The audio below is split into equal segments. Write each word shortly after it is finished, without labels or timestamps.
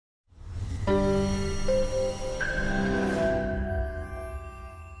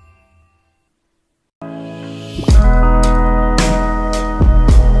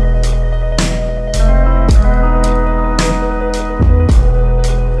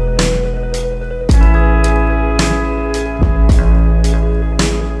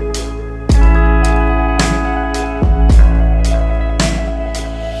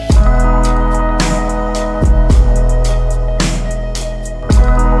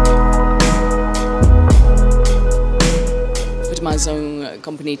Amazon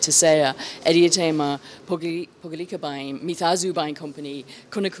company to say Ediatema Pogalika buying Mithazu buying company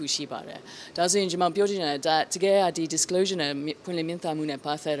Kunakushi bare. Does in Jamal Biogina that together the disclosure Pulimintha Mune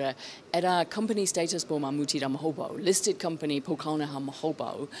Pathera at a company status Boma Mutidam Hobo, listed company Pokana Ham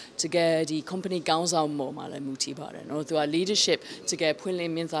Hobo, to get the company Gaunza Momala Mutibare, or through our leadership to get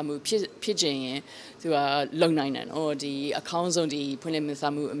Puliminthamu Pigeon through a long nine or the accounts on the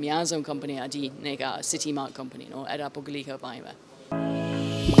Puliminthamu Miazon company, the Nega City Mart company, or at a Pogalika buying.